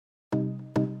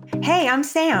Hey, I'm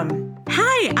Sam.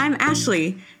 Hi, I'm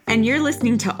Ashley, and you're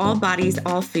listening to All Bodies,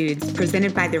 All Foods,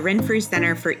 presented by the Renfrew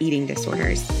Center for Eating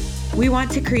Disorders. We want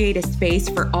to create a space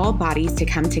for all bodies to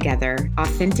come together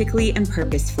authentically and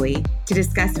purposefully to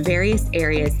discuss various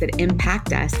areas that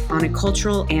impact us on a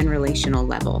cultural and relational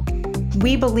level.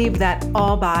 We believe that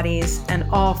all bodies and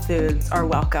all foods are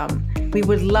welcome. We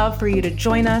would love for you to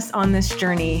join us on this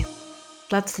journey.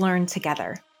 Let's learn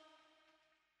together.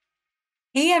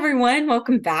 Hey everyone,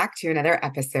 welcome back to another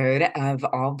episode of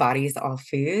All Bodies, All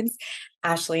Foods.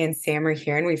 Ashley and Sam are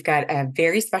here, and we've got a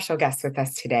very special guest with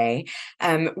us today.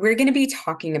 We're going to be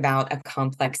talking about a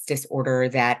complex disorder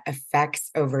that affects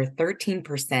over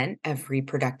 13% of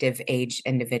reproductive age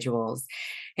individuals.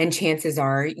 And chances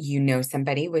are you know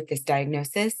somebody with this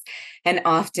diagnosis, and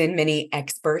often many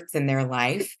experts in their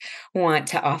life want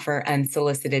to offer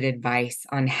unsolicited advice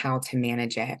on how to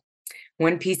manage it.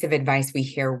 One piece of advice we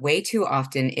hear way too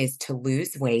often is to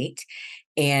lose weight.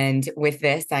 And with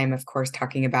this, I'm of course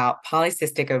talking about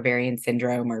polycystic ovarian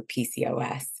syndrome, or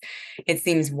PCOS. It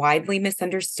seems widely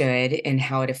misunderstood in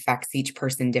how it affects each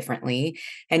person differently,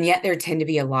 and yet there tend to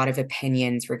be a lot of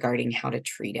opinions regarding how to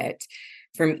treat it.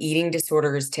 From eating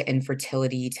disorders to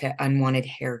infertility to unwanted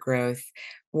hair growth,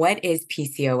 what is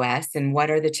PCOS and what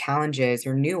are the challenges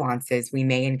or nuances we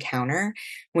may encounter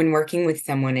when working with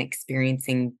someone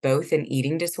experiencing both an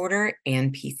eating disorder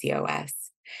and PCOS?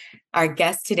 Our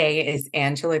guest today is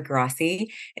Angela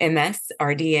Grassi, MS,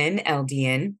 RDN,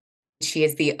 LDN. She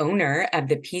is the owner of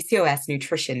the PCOS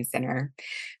Nutrition Center.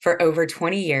 For over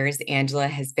 20 years, Angela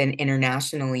has been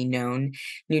internationally known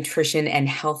nutrition and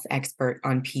health expert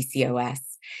on PCOS.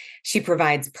 She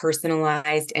provides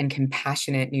personalized and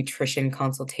compassionate nutrition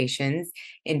consultations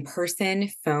in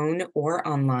person, phone, or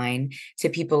online to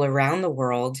people around the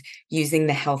world using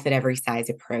the Health at Every Size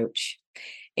approach.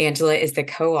 Angela is the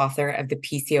co-author of the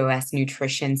PCOS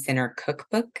Nutrition Center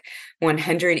Cookbook,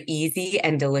 100 Easy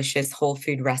and Delicious Whole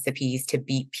Food Recipes to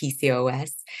Beat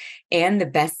PCOS, and the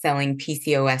best-selling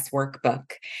PCOS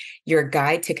Workbook, Your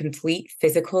Guide to Complete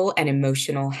Physical and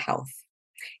Emotional Health.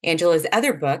 Angela's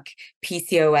other book,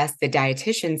 PCOS, the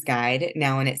Dietitian's Guide,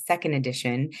 now in its second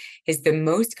edition, is the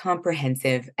most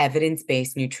comprehensive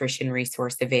evidence-based nutrition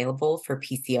resource available for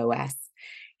PCOS.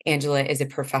 Angela is a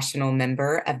professional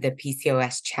member of the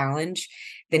PCOS Challenge,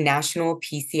 the National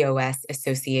PCOS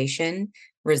Association,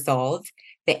 Resolve,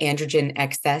 the Androgen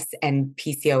Excess and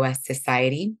PCOS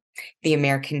Society, the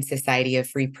American Society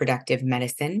of Reproductive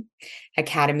Medicine,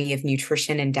 Academy of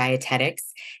Nutrition and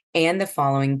Dietetics, and the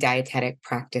following dietetic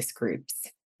practice groups: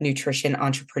 Nutrition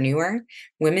Entrepreneur,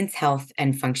 Women's Health,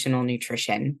 and Functional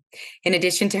Nutrition. In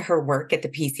addition to her work at the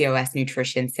PCOS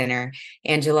Nutrition Center,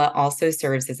 Angela also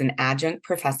serves as an adjunct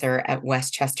professor at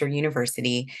Westchester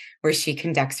University, where she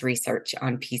conducts research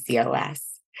on PCOS.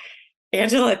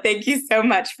 Angela, thank you so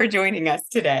much for joining us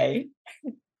today.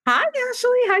 Hi,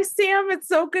 Ashley. Hi, Sam. It's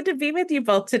so good to be with you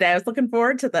both today. I was looking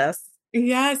forward to this.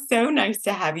 Yeah, so nice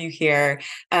to have you here.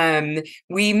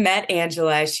 We met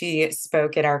Angela. She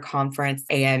spoke at our conference,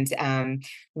 and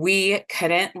we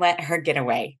couldn't let her get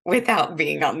away without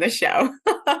being on the show.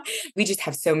 We just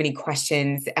have so many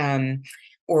questions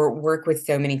or work with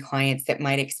so many clients that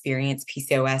might experience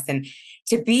PCOS. And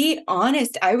to be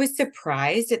honest, I was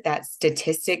surprised at that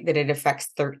statistic that it affects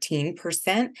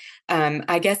 13%.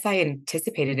 I guess I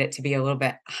anticipated it to be a little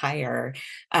bit higher.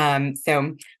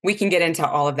 So we can get into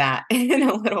all of that in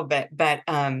a little bit. But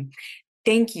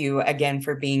thank you again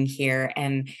for being here.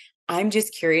 And I'm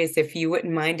just curious if you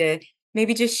wouldn't mind to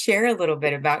maybe just share a little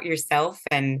bit about yourself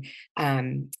and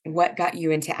what got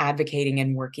you into advocating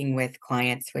and working with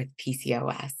clients with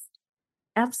PCOS.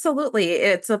 Absolutely.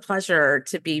 It's a pleasure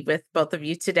to be with both of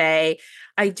you today.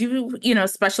 I do,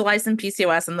 specialize in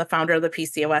PCOS. I'm the founder of the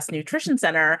PCOS Nutrition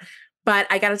Center. But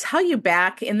I got to tell you,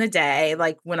 back in the day,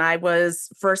 like when I was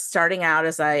first starting out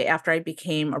after I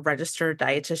became a registered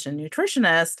dietitian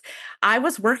nutritionist, I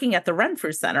was working at the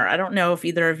Renfrew Center. I don't know if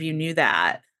either of you knew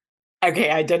that.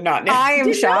 Okay, I did not know. I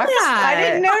am shocked. I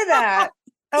didn't know that.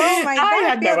 Oh my God. I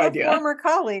had no idea. A former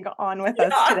colleague on with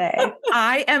us today.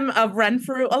 I am a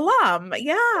Renfrew alum.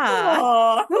 Yeah.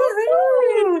 Oh,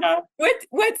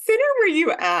 what center were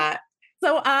you at?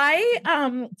 So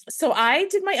I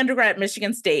did my undergrad at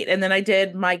Michigan State, and then I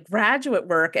did my graduate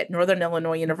work at Northern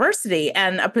Illinois University,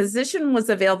 and a position was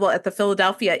available at the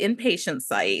Philadelphia inpatient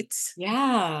site.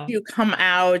 Yeah. You come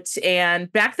out,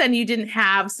 and back then you didn't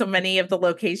have so many of the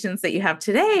locations that you have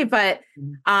today, but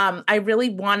I really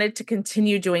wanted to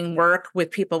continue doing work with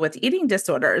people with eating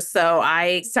disorders. So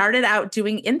I started out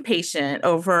doing inpatient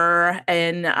over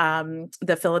in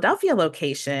the Philadelphia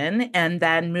location, and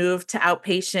then moved to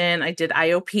outpatient. I did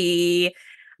IOP.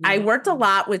 I Yeah. worked a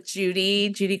lot with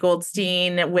Judy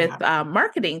Goldstein with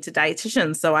marketing to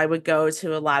dietitians. So I would go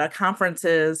to a lot of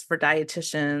conferences for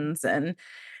dietitians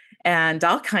and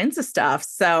all kinds of stuff.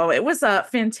 So it was a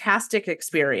fantastic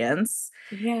experience.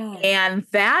 Yeah. And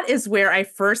that is where I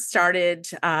first started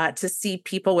to see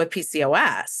people with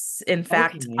PCOS. In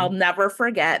fact, Okay. I'll never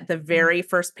forget the very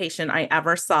first patient I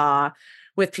ever saw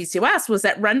with PCOS was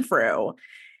at Renfrew.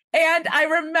 And I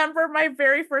remember my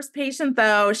very first patient,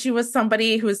 though, she was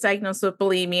somebody who was diagnosed with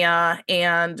bulimia,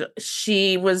 and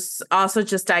she was also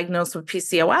just diagnosed with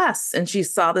PCOS. And she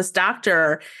saw this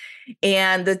doctor,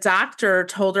 and the doctor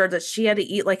told her that she had to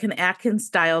eat like an Atkins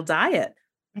style diet.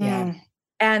 Yeah.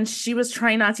 And she was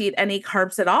trying not to eat any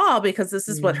carbs at all because this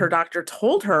is what her doctor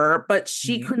told her, but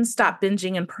she couldn't stop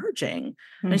binging and purging.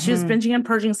 And she was binging and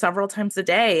purging several times a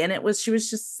day. And she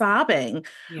was just sobbing.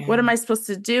 Yeah. What am I supposed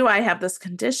to do? I have this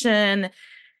condition.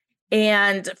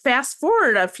 And fast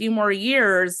forward a few more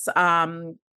years,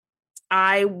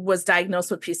 I was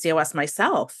diagnosed with PCOS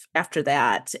myself after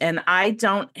that. And I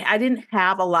didn't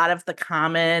have a lot of the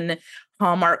common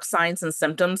hallmark signs and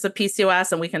symptoms of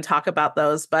PCOS, and we can talk about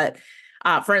those. But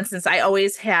for instance, I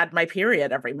always had my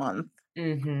period every month.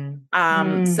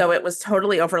 So it was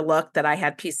totally overlooked that I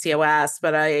had PCOS,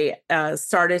 but I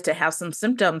started to have some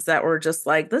symptoms that were just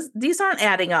like, these aren't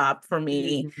adding up for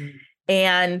me.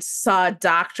 And saw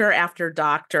doctor after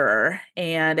doctor.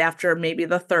 And after maybe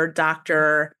the third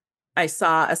doctor, I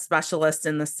saw a specialist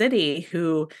in the city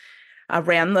who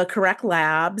ran the correct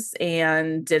labs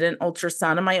and did an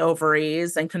ultrasound of my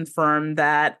ovaries and confirmed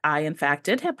that I, in fact,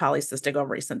 did have polycystic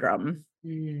ovary syndrome.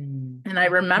 And I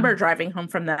remember driving home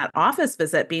from that office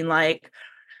visit being like,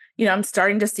 I'm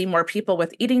starting to see more people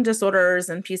with eating disorders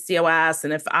and PCOS.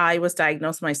 And if I was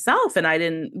diagnosed myself and I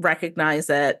didn't recognize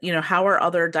it, how are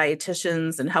other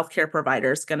dietitians and healthcare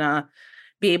providers going to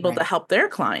be able to help their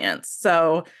clients?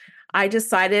 So I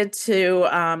decided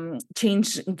to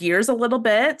change gears a little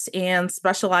bit and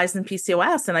specialize in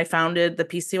PCOS. And I founded the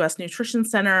PCOS Nutrition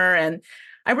Center. And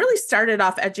I really started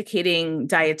off educating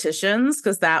dietitians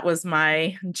because that was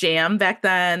my jam back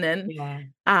then.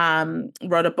 And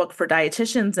wrote a book for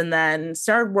dietitians, and then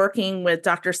started working with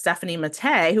Dr. Stephanie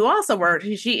Mattei, who also worked.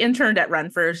 She interned at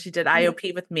Renfrew. She did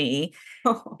IOP with me.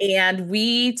 And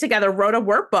we together wrote a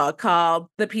workbook called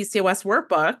the PCOS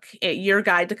Workbook, Your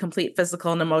Guide to Complete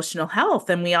Physical and Emotional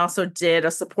Health. And we also did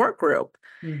a support group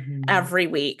every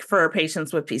week for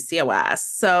patients with PCOS.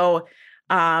 So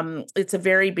it's a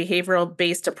very behavioral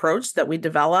based approach that we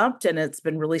developed, and it's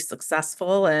been really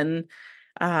successful, and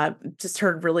just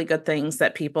heard really good things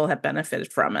that people have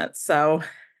benefited from it. So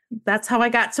that's how I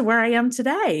got to where I am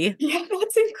today. Yeah,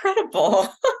 that's incredible.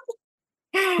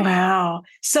 Wow.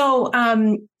 So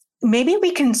maybe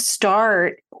we can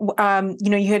start,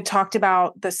 you had talked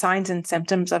about the signs and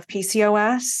symptoms of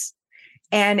PCOS.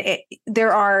 And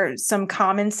there are some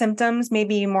common symptoms,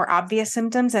 maybe more obvious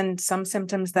symptoms, and some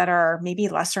symptoms that are maybe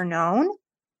lesser known.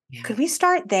 Yeah. Could we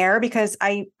start there? Because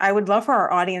I would love for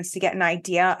our audience to get an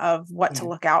idea of what to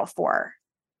look out for.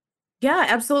 Yeah,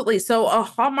 absolutely. So a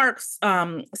hallmark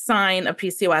sign of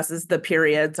PCOS is the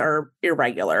periods are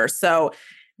irregular. So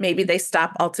maybe they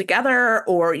stop altogether,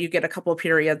 or you get a couple of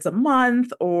periods a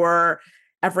month, or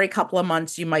every couple of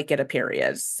months you might get a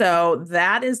period. So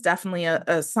that is definitely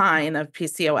a sign of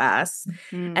PCOS.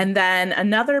 And then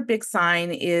another big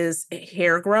sign is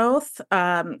hair growth.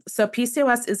 So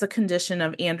PCOS is a condition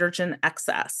of androgen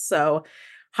excess. So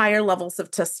higher levels of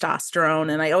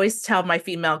testosterone. And I always tell my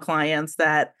female clients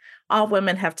that all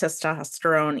women have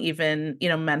testosterone, even,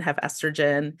 men have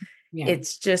estrogen. Yeah.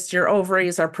 It's just your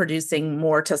ovaries are producing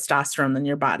more testosterone than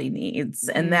your body needs.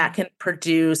 And that can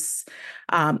produce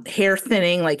hair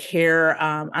thinning, like hair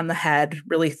on the head,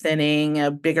 really thinning,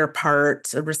 a bigger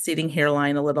part, a receding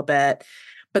hairline a little bit.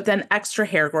 But then extra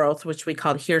hair growth, which we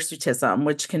call hirsutism,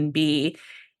 which can be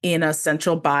in a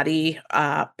central body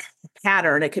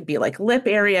pattern. It could be like lip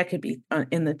area, it could be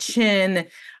in the chin,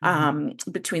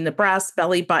 between the breast,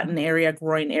 belly button area,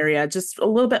 groin area, just a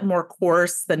little bit more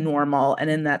coarse than normal, and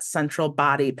in that central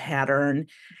body pattern.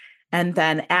 And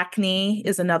then acne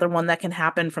is another one that can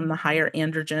happen from the higher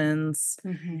androgens.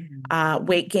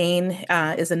 Weight gain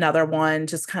is another one,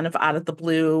 just kind of out of the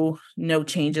blue, no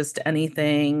changes to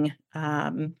anything.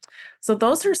 So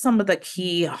those are some of the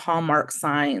key hallmark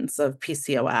signs of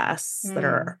PCOS that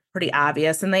are pretty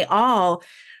obvious. And they all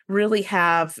really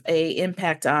have an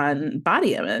impact on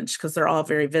body image because they're all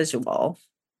very visual.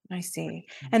 I see.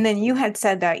 And then you had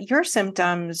said that your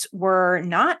symptoms were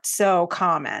not so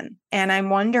common. And I'm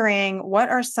wondering, what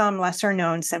are some lesser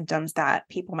known symptoms that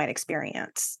people might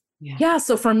experience? Yeah.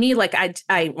 So for me, like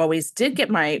I always did get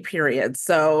my period.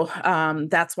 So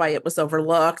that's why it was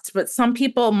overlooked. But some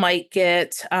people might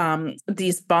get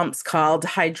these bumps called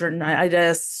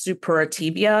hidradenitis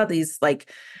suppurativa, these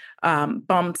like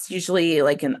bumps usually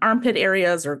like in armpit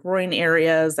areas or groin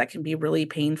areas that can be really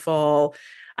painful.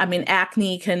 I mean,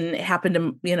 acne can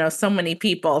happen to, so many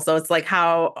people. So it's like,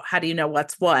 how do you know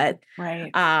what's what? Right.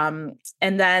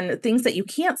 And then things that you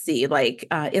can't see, like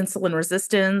insulin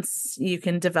resistance, you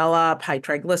can develop, high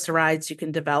triglycerides, you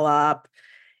can develop,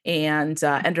 and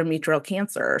endometrial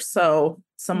cancer. So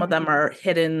some of them are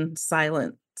hidden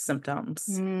silent symptoms.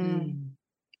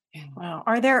 Yeah. Wow.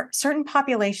 Are there certain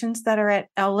populations that are at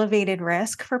elevated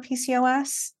risk for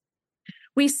PCOS?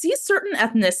 We see certain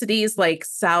ethnicities like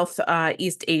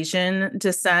Southeast Asian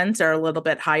descent are a little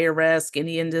bit higher risk.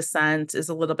 Indian descent is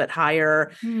a little bit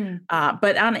higher.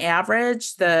 But on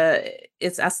average,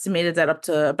 it's estimated that up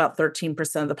to about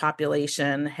 13% of the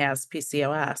population has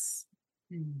PCOS.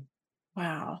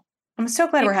 Wow. I'm so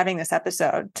glad we're having this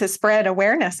episode to spread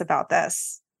awareness about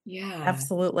this. Yeah.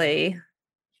 Absolutely.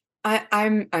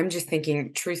 I'm just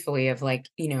thinking truthfully of like,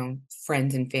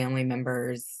 friends and family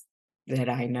members that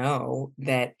I know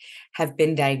that have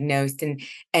been diagnosed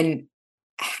and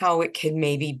how it could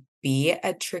maybe be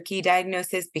a tricky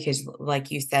diagnosis because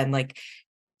like you said, like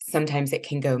sometimes it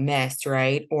can go missed,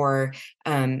 right? Or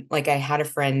like I had a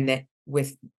friend that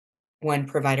with one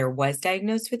provider was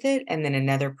diagnosed with it and then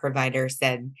another provider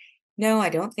said, no, I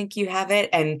don't think you have it.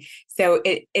 And so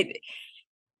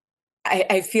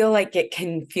I feel like it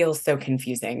can feel so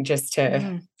confusing just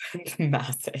to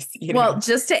masses, Well,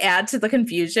 just to add to the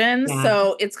confusion,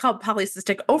 so it's called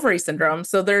polycystic ovary syndrome.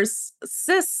 So there's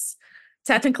cysts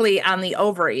technically on the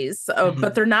ovaries,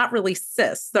 but they're not really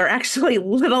cysts. They're actually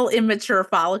little immature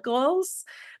follicles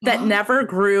that never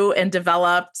grew and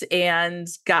developed and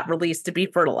got released to be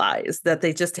fertilized, that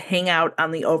they just hang out on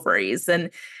the ovaries.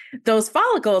 And those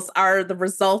follicles are the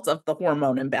result of the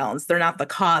hormone imbalance. They're not the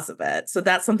cause of it. So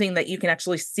that's something that you can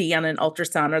actually see on an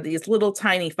ultrasound are these little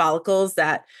tiny follicles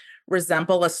that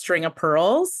resemble a string of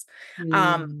pearls.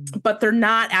 But they're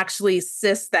not actually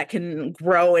cysts that can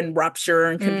grow and rupture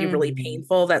and can be really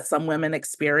painful that some women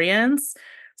experience.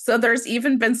 So there's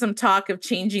even been some talk of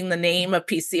changing the name of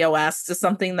PCOS to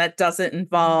something that doesn't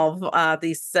involve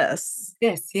these cysts.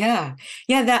 Yes, yeah.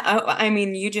 Yeah, I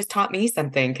mean, you just taught me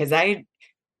something because I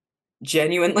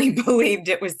genuinely believed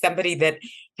it was somebody that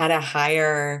had a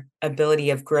higher ability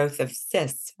of growth of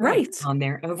cysts right on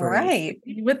their ovaries. Right.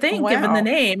 You would think, given the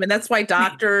name. And that's why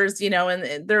doctors,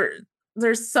 and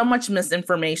there's so much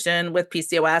misinformation with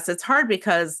PCOS. It's hard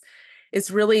because it's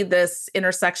really this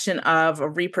intersection of a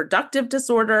reproductive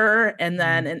disorder and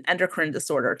then an endocrine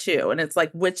disorder too. And it's like,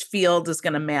 which field is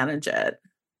going to manage it?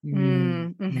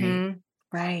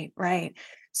 Right.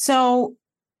 So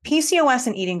PCOS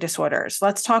and eating disorders,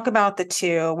 let's talk about the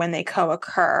two when they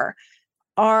co-occur.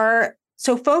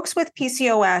 So folks with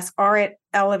PCOS are at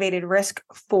elevated risk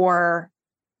for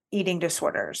eating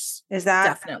disorders. Is that?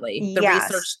 Definitely. The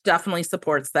research definitely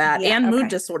supports that. And mood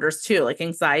disorders too, like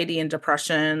anxiety and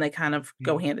depression, they kind of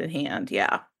go hand in hand.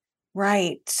 Yeah.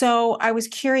 Right. So I was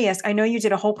curious, I know you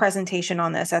did a whole presentation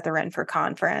on this at the Renfrew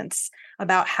conference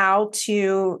about how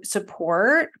to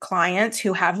support clients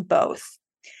who have both.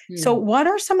 So what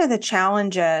are some of the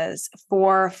challenges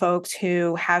for folks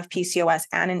who have PCOS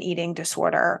and an eating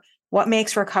disorder? What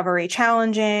makes recovery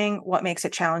challenging? What makes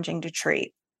it challenging to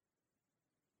treat?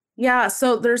 Yeah,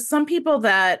 so there's some people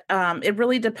that it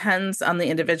really depends on the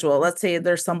individual. Let's say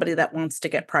there's somebody that wants to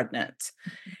get pregnant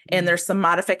and there's some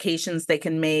modifications they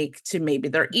can make to maybe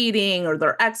their eating or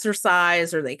their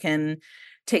exercise, or they can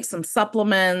take some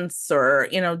supplements or,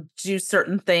 do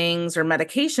certain things or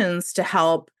medications to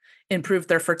help improve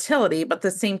their fertility. But at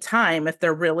the same time, if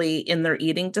they're really in their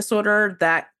eating disorder,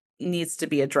 that needs to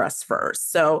be addressed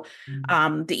first. So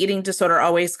the eating disorder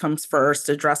always comes first,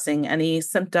 addressing any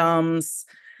symptoms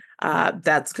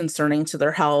that's concerning to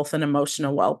their health and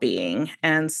emotional well-being.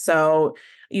 And so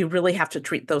you really have to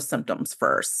treat those symptoms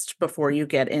first before you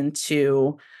get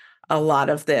into a lot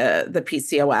of the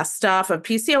PCOS stuff.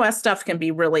 PCOS stuff can be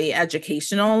really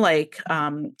educational, like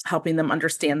helping them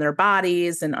understand their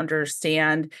bodies and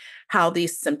understand how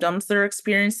these symptoms they're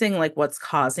experiencing, like what's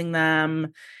causing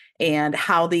them, and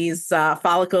how these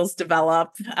follicles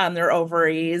develop on their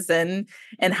ovaries, and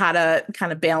how to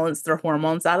kind of balance their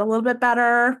hormones out a little bit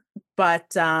better.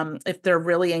 But if they're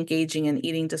really engaging in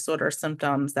eating disorder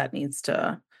symptoms, that needs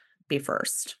to be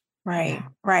first.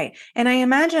 Right. And I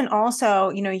imagine also,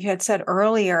 you had said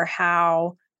earlier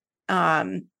how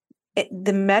the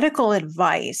medical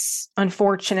advice,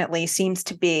 unfortunately, seems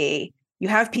to be you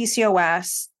have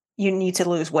PCOS, you need to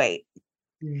lose weight.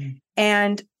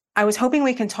 And I was hoping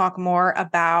we can talk more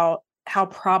about how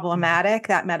problematic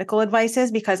that medical advice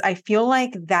is, because I feel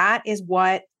like that is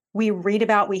what we read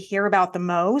about, we hear about the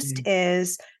most,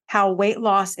 is how weight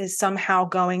loss is somehow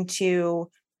going to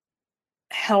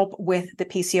help with the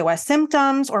PCOS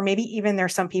symptoms, or maybe even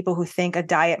there's some people who think a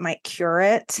diet might cure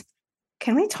it.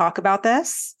 Can we talk about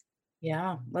this?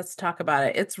 Yeah, let's talk about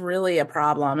it. It's really a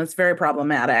problem. It's very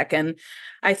problematic. And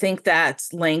I think that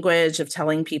language of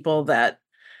telling people that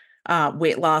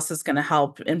weight loss is going to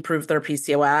help improve their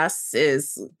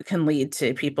PCOS can lead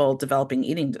to people developing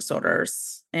eating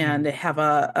disorders and have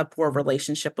a poor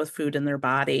relationship with food in their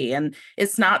body. And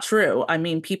it's not true. I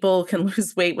mean, people can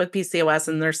lose weight with PCOS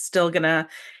and they're still going to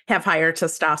have higher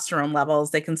testosterone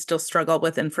levels. They can still struggle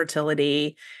with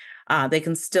infertility. They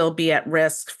can still be at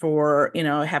risk for,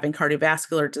 having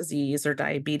cardiovascular disease or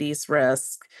diabetes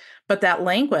risk. But that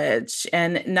language,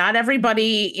 and not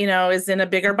everybody, is in a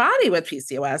bigger body with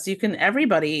PCOS.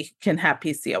 Everybody can have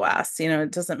PCOS.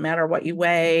 It doesn't matter what you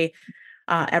weigh.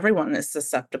 Everyone is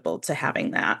susceptible to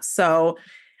having that. So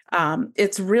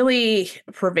it's really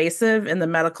pervasive in the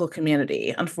medical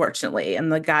community, unfortunately. And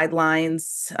the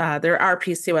guidelines, there are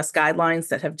PCOS guidelines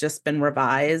that have just been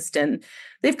revised, and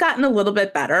they've gotten a little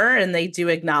bit better. And they do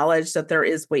acknowledge that there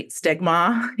is weight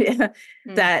stigma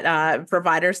that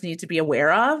providers need to be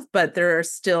aware of. But there are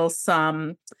still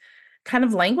some kind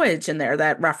of language in there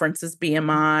that references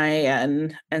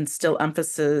BMI and still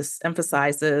emphasizes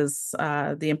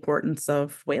the importance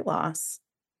of weight loss.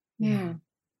 Yeah.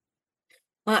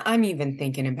 Well, I'm even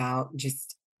thinking about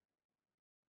just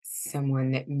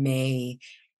someone that may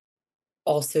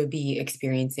also be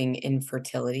experiencing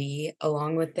infertility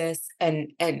along with this.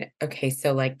 And okay,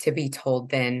 so like to be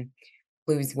told then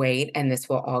lose weight and this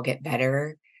will all get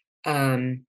better.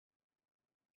 And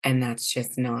that's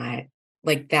just not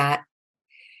like that.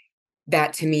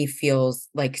 That to me feels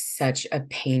like such a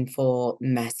painful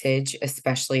message,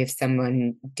 especially if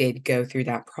someone did go through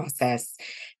that process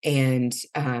and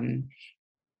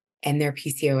their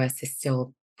PCOS is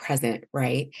still present,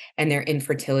 right? And their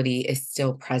infertility is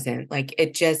still present. Like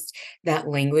that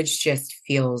language just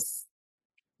feels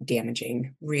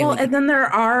damaging, really. Well, and then there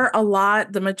are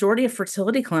the majority of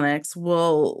fertility clinics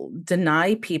will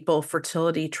deny people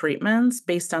fertility treatments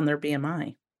based on their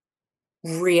BMI.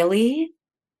 Really?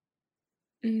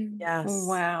 Yes.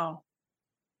 Wow.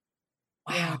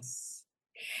 Yes.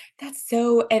 That's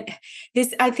so, and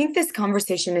I think this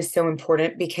conversation is so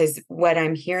important because what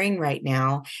I'm hearing right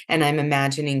now, and I'm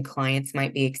imagining clients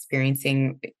might be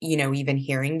experiencing, even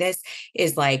hearing this,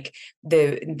 is like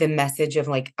the message of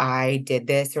like, I did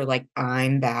this, or like,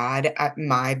 I'm bad,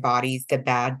 my body's the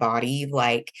bad body,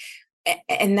 like,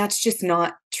 and that's just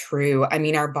not true. I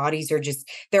mean, our bodies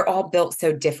they're all built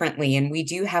so differently, and we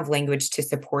do have language to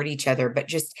support each other, but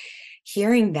just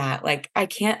hearing that, like, I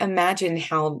can't imagine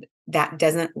how that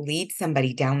doesn't lead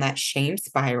somebody down that shame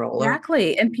spiral.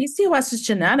 Exactly. And PCOS is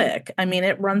genetic. I mean,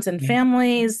 it runs in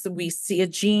families. We see a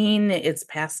gene, it's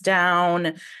passed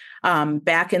down.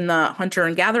 Back in the hunter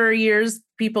and gatherer years,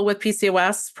 people with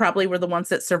PCOS probably were the ones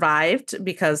that survived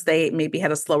because they maybe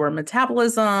had a slower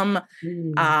metabolism,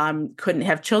 couldn't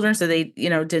have children. So they,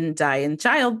 didn't die in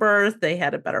childbirth. They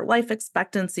had a better life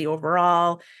expectancy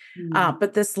overall.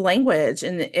 But this language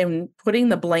and putting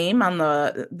the blame on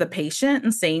the patient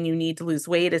and saying you need to lose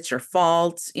weight, it's your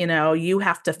fault, you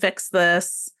have to fix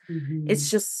this. It's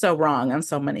just so wrong on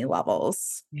so many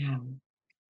levels. Yeah.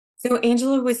 So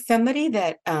Angela, was somebody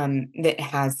that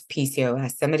has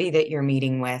PCOS, somebody that you're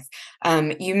meeting with,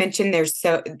 you mentioned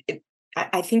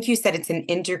I think you said it's an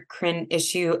endocrine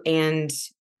issue and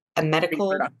a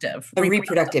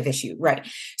reproductive issue, right?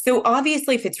 So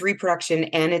obviously, if it's reproduction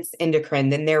and it's endocrine,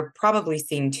 then they're probably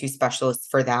seeing two specialists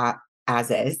for that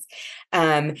as is.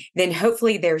 Then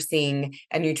hopefully they're seeing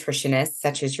a nutritionist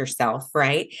such as yourself,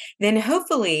 right? Then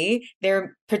hopefully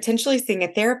they're potentially seeing a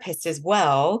therapist as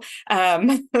well.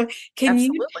 Can Absolutely.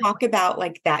 you talk about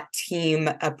like that team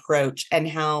approach and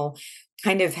how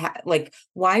kind of like,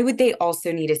 why would they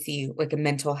also need to see like a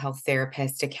mental health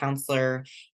therapist, a counselor,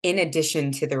 in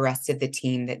addition to the rest of the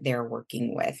team that they're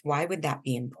working with? Why would that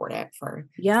be important for?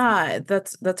 Yeah,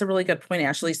 that's a really good point,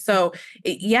 Ashley. So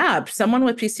someone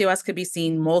with PCOS could be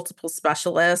seeing multiple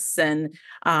specialists, and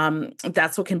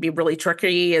that's what can be really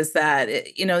tricky is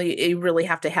that, you really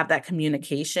have to have that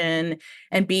communication.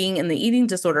 And being in the eating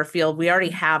disorder field, we already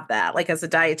have that. Like as a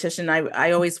dietitian,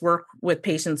 I always work with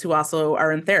patients who also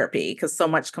are in therapy because so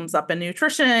much comes up in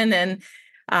nutrition and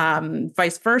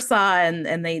vice versa.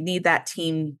 And they need that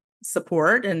team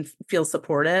support and feel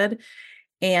supported.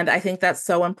 And I think that's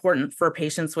so important for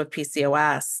patients with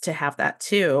PCOS to have that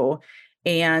too.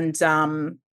 And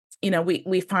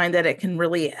we find that it can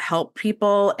really help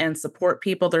people and support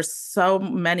people. There's so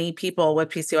many people with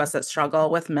PCOS that struggle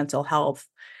with mental health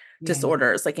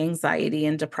disorders like anxiety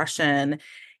and depression.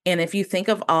 And if you think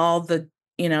of all the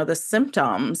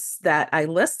symptoms that I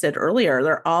listed earlier,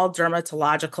 they're all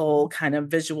dermatological kind of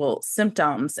visual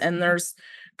symptoms. And there's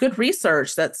good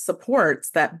research that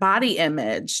supports that body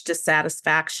image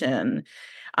dissatisfaction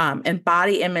and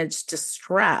body image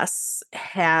distress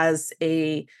has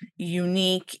a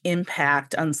unique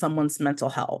impact on someone's mental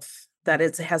health, that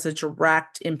it has a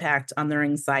direct impact on their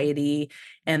anxiety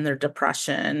and their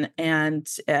depression. And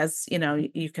as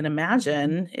you can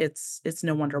imagine, it's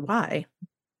no wonder why.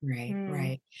 Right,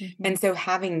 right. And so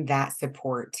having that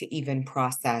support to even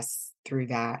process through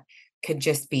that could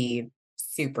just be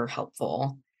super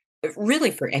helpful,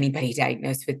 really, for anybody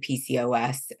diagnosed with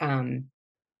PCOS.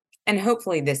 And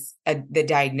hopefully the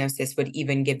diagnosis would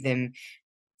even give them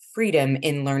freedom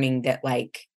in learning that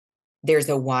there's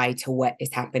a why to what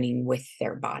is happening with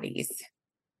their bodies.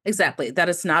 Exactly. That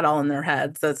it's not all in their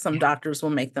heads, that some doctors will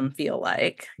make them feel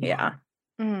like. Yeah.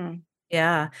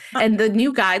 Yeah. And the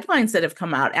new guidelines that have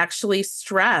come out actually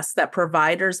stress that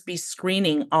providers be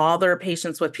screening all their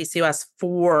patients with PCOS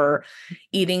for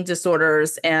eating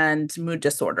disorders and mood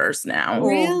disorders now.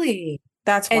 Really?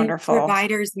 That's wonderful.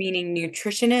 Providers meaning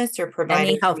nutritionists or providers?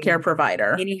 Any healthcare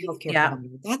provider. Any healthcare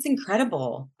provider. That's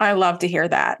incredible. I love to hear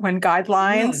that. When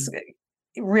guidelines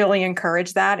really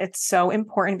encourage that, it's so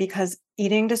important because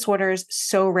eating disorders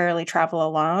so rarely travel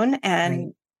alone,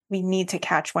 and we need to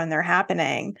catch when they're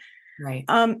happening. Right.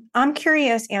 I'm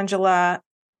curious, Angela,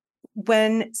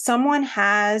 when someone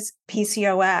has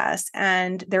PCOS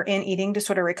and they're in eating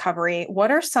disorder recovery, what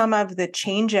are some of the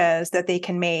changes that they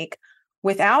can make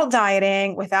without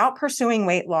dieting, without pursuing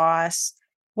weight loss?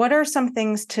 What are some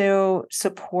things to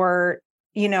support,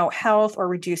 health or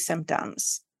reduce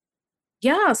symptoms?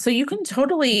 Yeah, so you can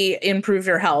totally improve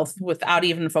your health without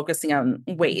even focusing on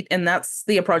weight. And that's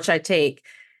the approach I take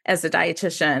as a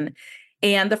dietitian.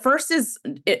 And the first is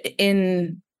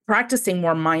in practicing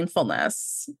more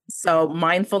mindfulness. So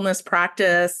mindfulness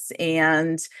practice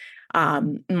and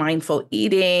mindful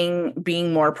eating,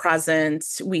 being more present.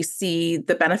 We see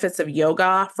the benefits of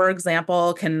yoga, for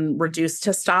example, can reduce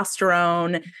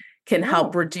testosterone, can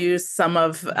help reduce some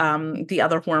of the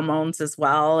other hormones as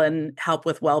well and help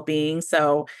with well-being.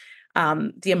 So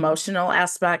the emotional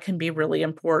aspect can be really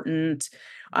important.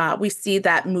 We see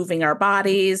that moving our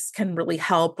bodies can really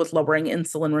help with lowering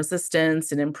insulin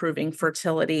resistance and improving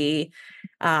fertility.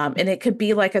 And it could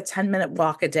be like a 10-minute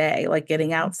walk a day, like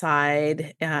getting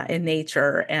outside in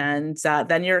nature. And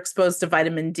then you're exposed to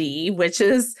vitamin D, which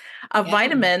is a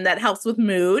vitamin that helps with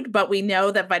mood. But we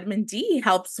know that vitamin D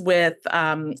helps with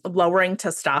lowering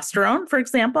testosterone, for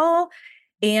example.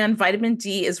 And vitamin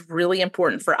D is really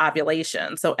important for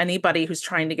ovulation. So anybody who's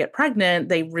trying to get pregnant,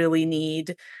 they really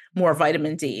need more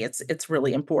vitamin D. It's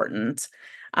really important.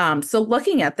 So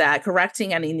looking at that,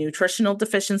 correcting any nutritional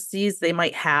deficiencies they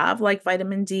might have, like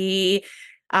vitamin D,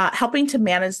 helping to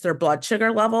manage their blood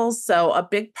sugar levels. So a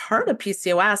big part of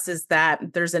PCOS is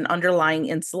that there's an underlying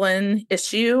insulin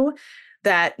issue,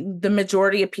 that the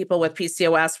majority of people with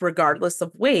PCOS, regardless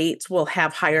of weight, will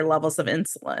have higher levels of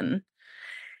insulin.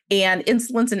 And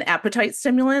insulin's an appetite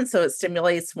stimulant, so it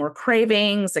stimulates more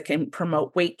cravings. It can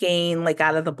promote weight gain, like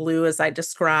out of the blue, as I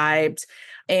described.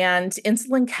 And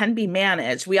insulin can be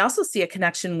managed. We also see a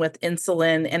connection with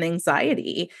insulin and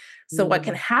anxiety. So what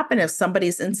can happen if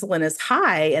somebody's insulin is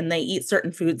high and they eat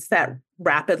certain foods that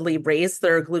rapidly raise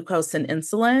their glucose and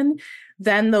insulin,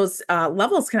 then those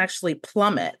levels can actually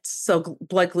plummet. So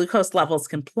blood glucose levels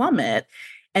can plummet.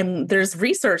 And there's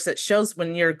research that shows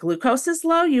when your glucose is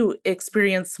low, you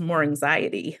experience more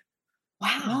anxiety.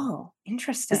 Wow.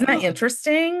 Interesting. Isn't that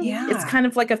interesting? Yeah. It's kind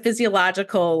of like a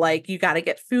physiological, like you got to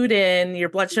get food in, your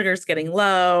blood sugar is getting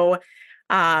low.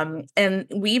 And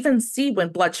we even see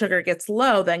when blood sugar gets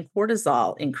low, then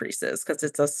cortisol increases because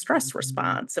it's a stress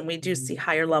response. And we do see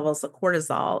higher levels of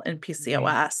cortisol in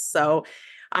PCOS. So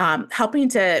helping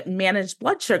to manage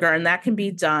blood sugar, and that can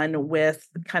be done with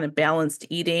kind of balanced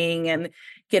eating and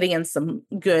getting in some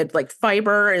good, like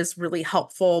fiber is really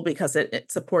helpful because it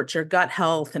supports your gut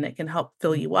health and it can help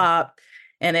fill you up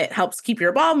and it helps keep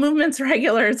your bowel movements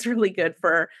regular. It's really good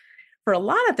for a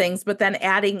lot of things, but then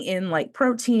adding in like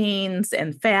proteins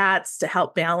and fats to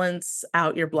help balance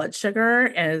out your blood sugar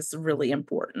is really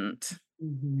important.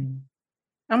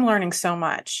 I'm learning so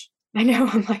much. I know.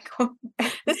 I'm like, oh,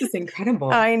 this is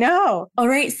incredible. I know. All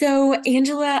right. So,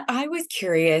 Angela, I was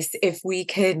curious if we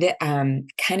could kind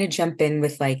of jump in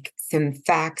with like some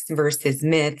facts versus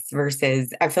myths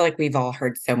versus, I feel like we've all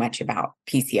heard so much about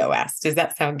PCOS. Does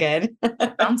that sound good?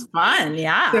 Sounds fun.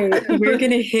 Yeah. So we're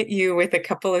going to hit you with a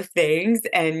couple of things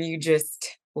and you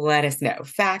just let us know,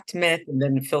 fact, myth, and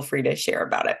then feel free to share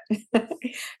about it.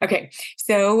 Okay.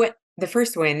 So the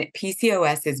first one,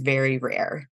 PCOS is very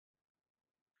rare.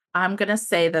 I'm going to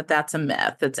say that that's a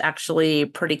myth. It's actually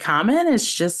pretty common.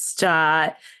 It's just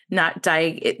not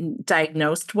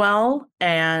diagnosed well.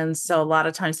 And so a lot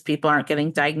of times people aren't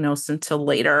getting diagnosed until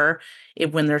later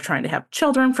when they're trying to have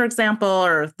children, for example,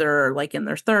 or if they're like in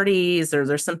their 30s or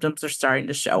their symptoms are starting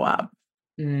to show up.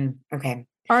 Okay.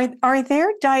 Are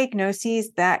there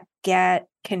diagnoses that get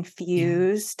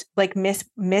confused, like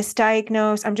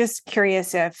misdiagnosed? I'm just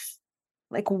curious if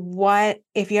you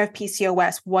have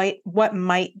PCOS, what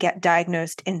might get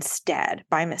diagnosed instead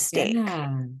by mistake?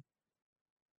 Yeah.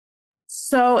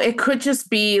 So it could just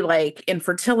be like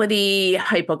infertility,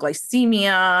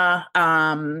 hypoglycemia.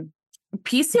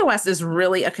 PCOS is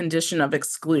really a condition of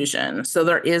exclusion. So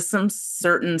there is some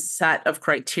certain set of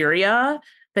criteria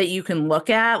that you can look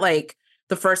at. Like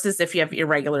the first is if you have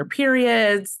irregular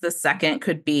periods. The second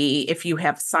could be if you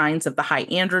have signs of the high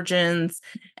androgens.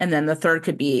 And then the third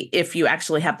could be if you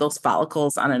actually have those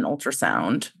follicles on an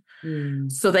ultrasound.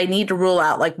 So they need to rule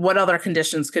out like what other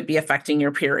conditions could be affecting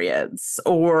your periods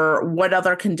or what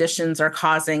other conditions are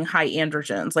causing high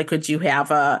androgens. Like could you have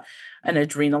an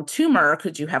adrenal tumor?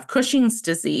 Could you have Cushing's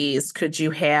disease? Could you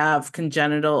have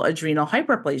congenital adrenal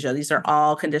hyperplasia? These are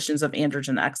all conditions of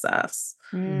androgen excess.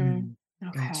 Okay.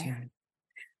 Gotcha.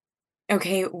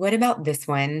 Okay, what about this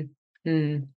one?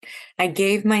 I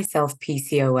gave myself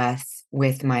PCOS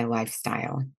with my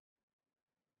lifestyle.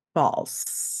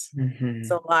 False.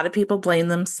 So a lot of people blame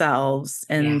themselves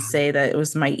and say that it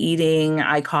was my eating,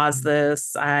 I caused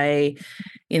this, my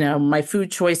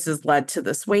food choices led to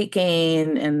this weight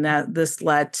gain and that this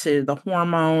led to the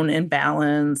hormone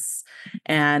imbalance.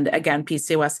 And again,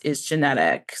 PCOS is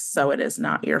genetic, so it is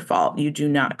not your fault. You do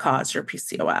not cause your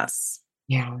PCOS.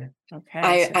 Yeah.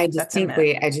 Okay. I just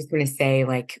want to say,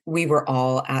 like, we were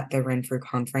all at the Renfrew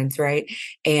conference, right?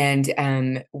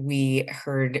 And we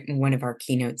heard one of our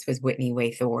keynotes was Whitney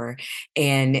Waythor,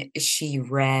 and she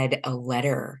read a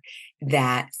letter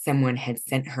that someone had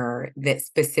sent her that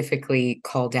specifically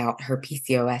called out her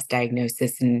PCOS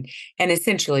diagnosis and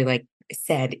essentially like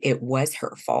said it was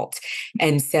her fault.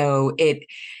 And so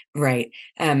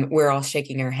we're all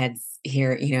shaking our heads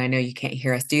here. I know you can't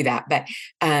hear us do that, but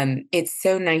it's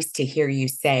so nice to hear you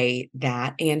say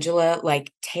that, Angela,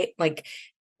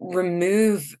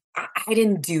 remove, I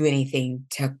didn't do anything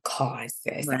to cause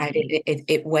this. Right.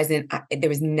 It wasn't, there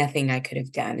was nothing I could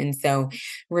have done. And so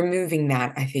removing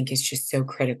that, I think, is just so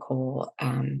critical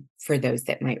for those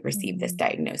that might receive this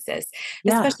diagnosis,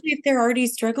 especially if they're already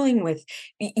struggling with,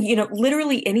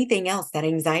 literally anything else, that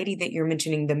anxiety that you're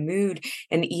mentioning, the mood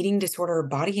and eating disorder or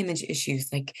body image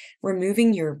issues, like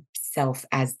removing yourself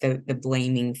as the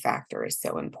blaming factor is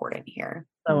so important here.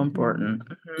 So important.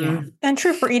 Yeah. And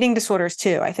true for eating disorders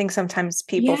too. I think sometimes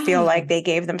people feel like they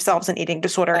gave themselves an eating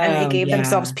disorder and they gave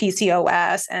themselves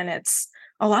PCOS. And it's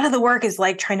a lot of the work is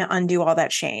like trying to undo all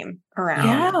that shame around.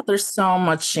 Yeah, there's so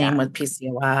much shame with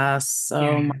PCOS.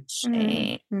 So much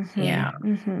shame. Yeah.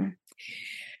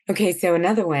 Okay, so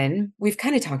another one, we've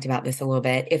kind of talked about this a little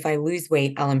bit. If I lose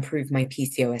weight, I'll improve my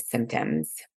PCOS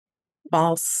symptoms.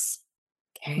 False.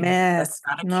 Okay. Myth.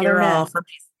 That's not a cure-all for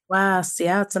PCOS.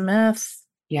 Yeah, it's a myth.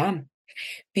 Yeah.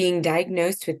 Being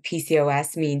diagnosed with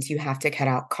PCOS means you have to cut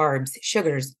out carbs,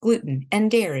 sugars, gluten, and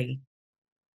dairy.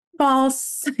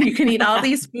 False. You can eat all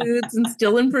these foods and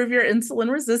still improve your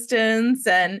insulin resistance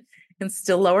and can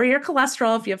still lower your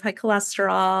cholesterol if you have high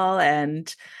cholesterol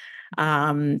and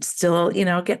still,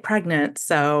 get pregnant.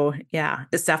 So yeah,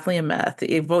 it's definitely a myth.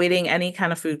 Avoiding any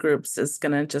kind of food groups is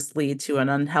going to just lead to an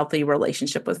unhealthy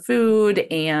relationship with food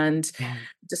and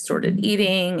distorted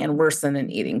eating and worsen an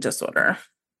eating disorder.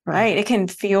 Right. It can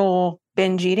fuel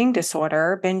binge eating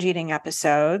disorder, binge eating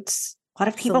episodes. A lot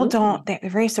of people they're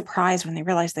very surprised when they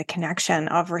realize the connection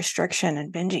of restriction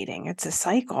and binge eating. It's a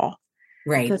cycle.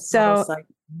 Right. So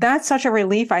that's such a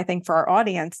relief, I think, for our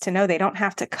audience to know they don't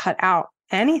have to cut out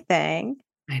anything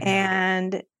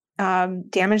and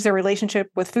damage their relationship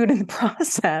with food in the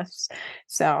process.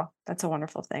 So that's a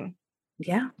wonderful thing.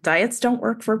 Yeah. Diets don't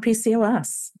work for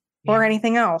PCOS or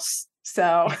anything else.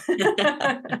 So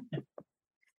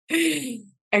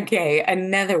okay,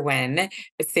 another one.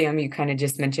 Sam, you kind of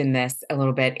just mentioned this a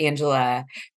little bit. Angela,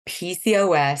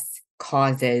 PCOS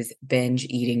causes binge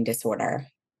eating disorder.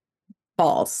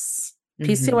 False.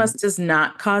 PCOS does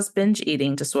not cause binge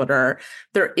eating disorder.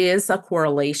 There is a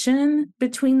correlation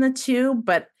between the two,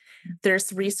 but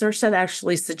there's research that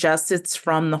actually suggests it's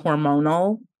from the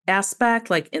hormonal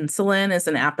aspect, like insulin is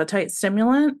an appetite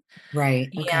stimulant. Right.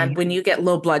 Okay. And when you get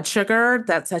low blood sugar,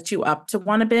 that sets you up to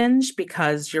want to binge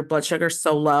because your blood sugar is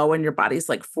so low and your body's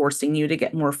like forcing you to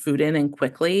get more food in and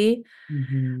quickly.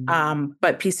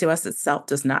 But PCOS itself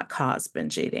does not cause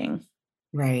binge eating.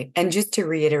 Right. And just to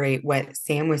reiterate what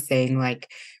Sam was saying,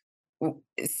 like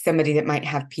somebody that might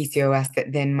have PCOS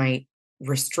that then might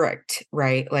restrict,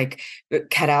 right? Like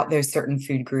cut out those certain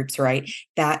food groups, right?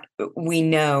 That we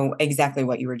know exactly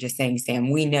what you were just saying,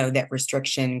 Sam. We know that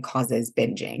restriction causes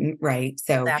binging, right?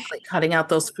 So Exactly. Cutting out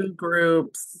those food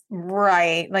groups.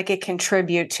 Right. Like it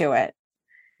contribute to it.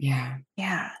 yeah.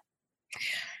 Yeah.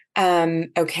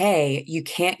 Okay. You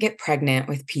can't get pregnant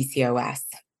with PCOS.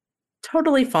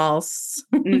 Totally false.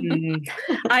 Mm,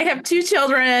 I have 2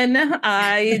 children.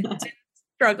 I didn't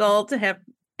struggle to have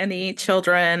any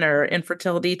children or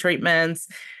infertility treatments.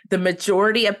 The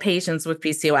majority of patients with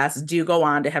PCOS do go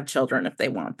on to have children if they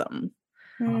want them.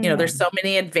 You know, there's so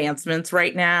many advancements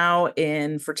right now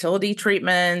in fertility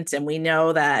treatment, and we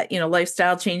know that, you know,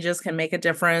 lifestyle changes can make a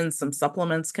difference. Some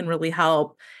supplements can really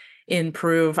help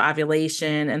improve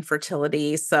ovulation and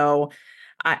fertility. So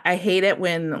I hate it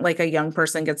when like a young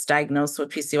person gets diagnosed with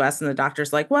PCOS and the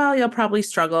doctor's like, well, you'll probably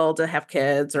struggle to have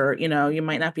kids, or, you know, you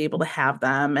might not be able to have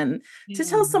them. And to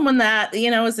tell someone that,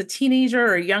 you know, as a teenager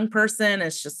or a young person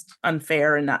is just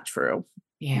unfair and not true.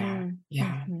 yeah.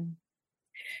 Yeah.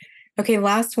 Okay,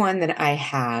 last one that I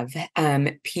have.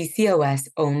 PCOS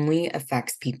only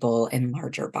affects people in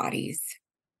larger bodies.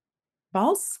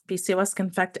 False. PCOS can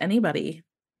affect anybody.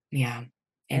 Yeah.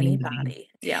 Anybody.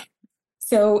 Yeah.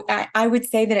 So I would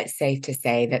say that it's safe to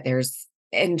say that there's,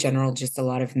 in general, just a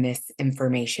lot of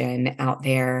misinformation out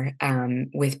there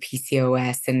with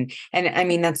PCOS. And I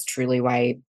mean, that's truly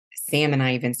why Sam and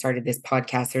I even started this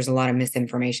podcast. There's a lot of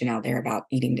misinformation out there about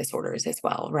eating disorders as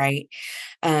well, right?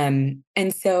 And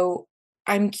so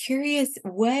I'm curious,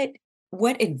 what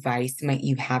advice might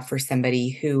you have for somebody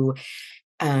who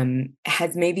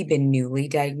has maybe been newly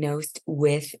diagnosed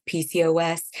with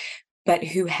PCOS, but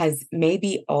who has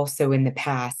maybe also in the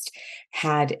past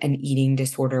had an eating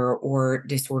disorder or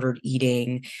disordered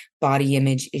eating, body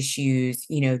image issues,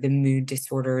 you know, the mood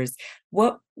disorders?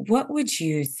 What would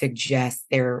you suggest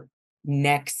their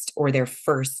next or their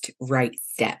first right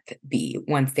step be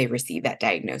once they receive that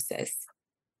diagnosis?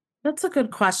 That's a good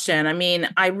question. I mean,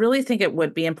 I really think it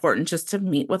would be important just to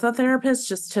meet with a therapist,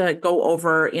 just to go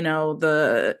over, you know,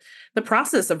 the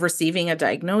process of receiving a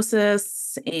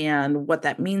diagnosis and what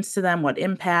that means to them, what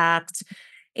impact,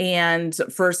 and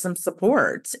for some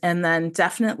support. And then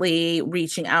definitely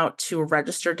reaching out to a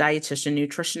registered dietitian,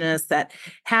 nutritionist that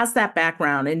has that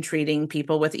background in treating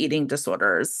people with eating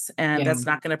disorders. And Yeah. that's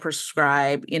not going to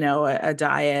prescribe, you know, a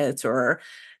diet or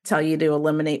tell you to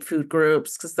eliminate food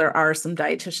groups, because there are some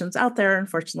dietitians out there,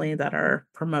 unfortunately, that are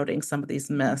promoting some of these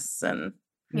myths and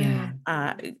Yeah.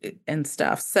 and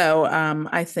stuff. So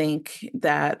I think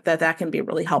that can be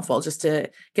really helpful just to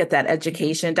get that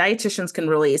education. Dietitians can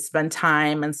really spend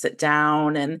time and sit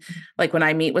down. And like when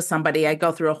I meet with somebody, I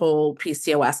go through a whole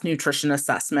PCOS nutrition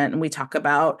assessment and we talk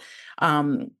about,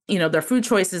 you know, their food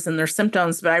choices and their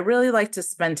symptoms, but I really like to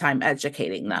spend time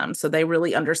educating them so they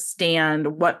really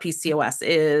understand what PCOS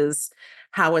is,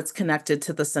 how it's connected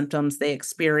to the symptoms they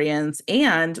experience,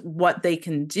 and what they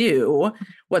can do,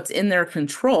 what's in their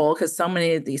control, because so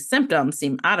many of these symptoms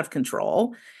seem out of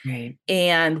control, Right.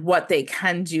 and what they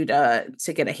can do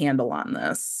to get a handle on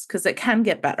this, because it can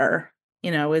get better.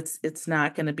 You know, it's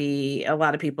not going to be, a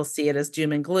lot of people see it as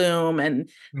doom and gloom, and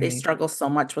they Right. struggle so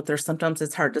much with their symptoms.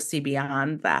 It's hard to see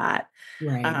beyond that.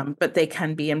 Right. But they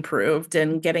can be improved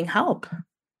and getting help.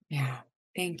 Yeah.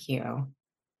 Thank you.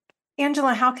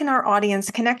 Angela, how can our audience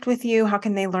connect with you? How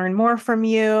can they learn more from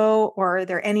you? Or are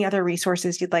there any other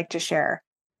resources you'd like to share?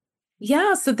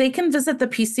 Yeah, so they can visit the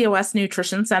PCOS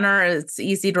Nutrition Center. It's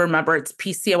easy to remember. It's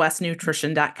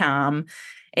PCOSnutrition.com.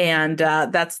 And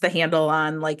that's the handle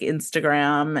on like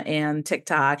Instagram, and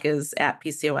TikTok is at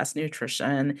PCOS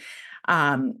Nutrition.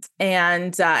 And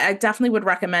I definitely would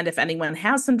recommend, if anyone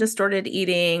has some distorted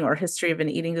eating or history of an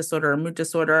eating disorder or mood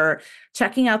disorder,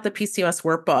 checking out the PCOS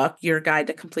workbook, Your Guide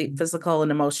to Complete Physical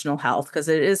and Emotional Health, because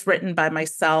it is written by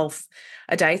myself,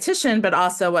 a dietitian, but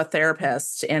also a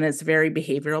therapist, and it's very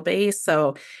behavioral based.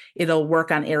 So it'll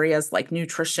work on areas like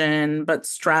nutrition, but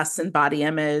stress and body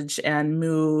image and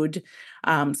mood.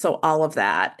 So all of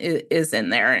that is in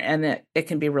there, and it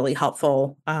can be a really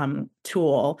helpful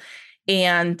tool.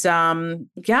 And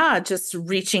yeah, just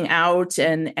reaching out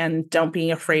and don't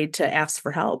be afraid to ask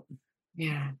for help.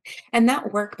 Yeah. And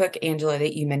that workbook, Angela,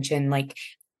 that you mentioned, like,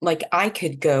 like I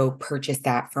could go purchase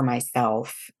that for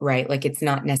myself, right? Like it's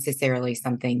not necessarily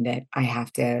something that I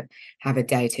have to have a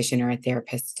dietitian or a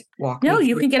therapist walk No, me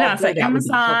you through. can get it off Although of that would be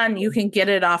Amazon. helpful. You can get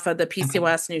it off of the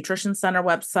PCOS Nutrition Center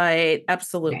website.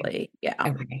 Absolutely. Yeah.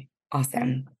 Okay.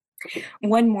 Awesome.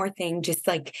 One more thing, just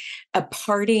like a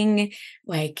parting,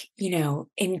 like,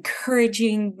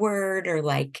 encouraging word or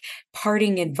like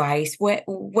parting advice.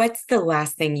 What's the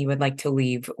last thing you would like to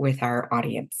leave with our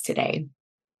audience today?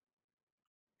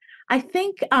 I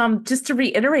think just to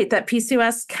reiterate that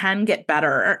PCOS can get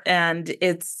better, and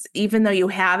it's, even though you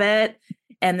have it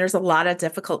and there's a lot of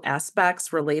difficult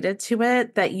aspects related to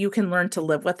it, that you can learn to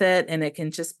live with it, and it can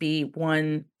just be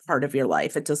one part of your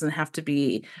life. It doesn't have to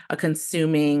be a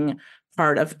consuming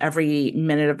part of every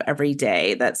minute of every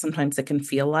day that sometimes it can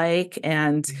feel like.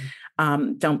 And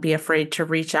don't be afraid to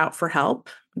reach out for help,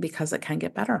 because it can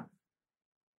get better.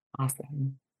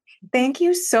 Awesome. Thank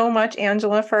you so much,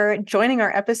 Angela, for joining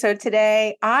our episode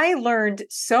today. I learned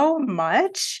so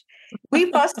much.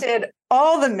 We busted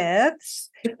all the myths,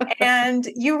 and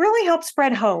you really helped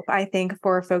spread hope, I think,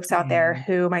 for folks out there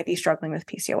who might be struggling with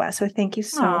PCOS. So thank you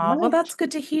so much. Well, that's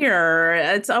good to hear.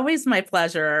 It's always my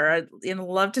pleasure. I'd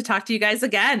love to talk to you guys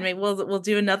again. Maybe we'll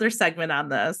do another segment on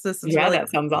this. This is really that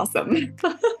sounds awesome.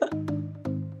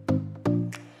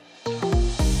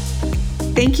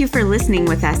 Thank you for listening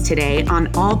with us today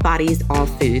on All Bodies, All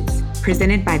Foods,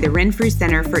 presented by the Renfrew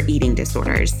Center for Eating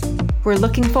Disorders. We're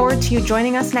looking forward to you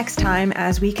joining us next time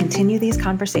as we continue these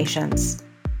conversations.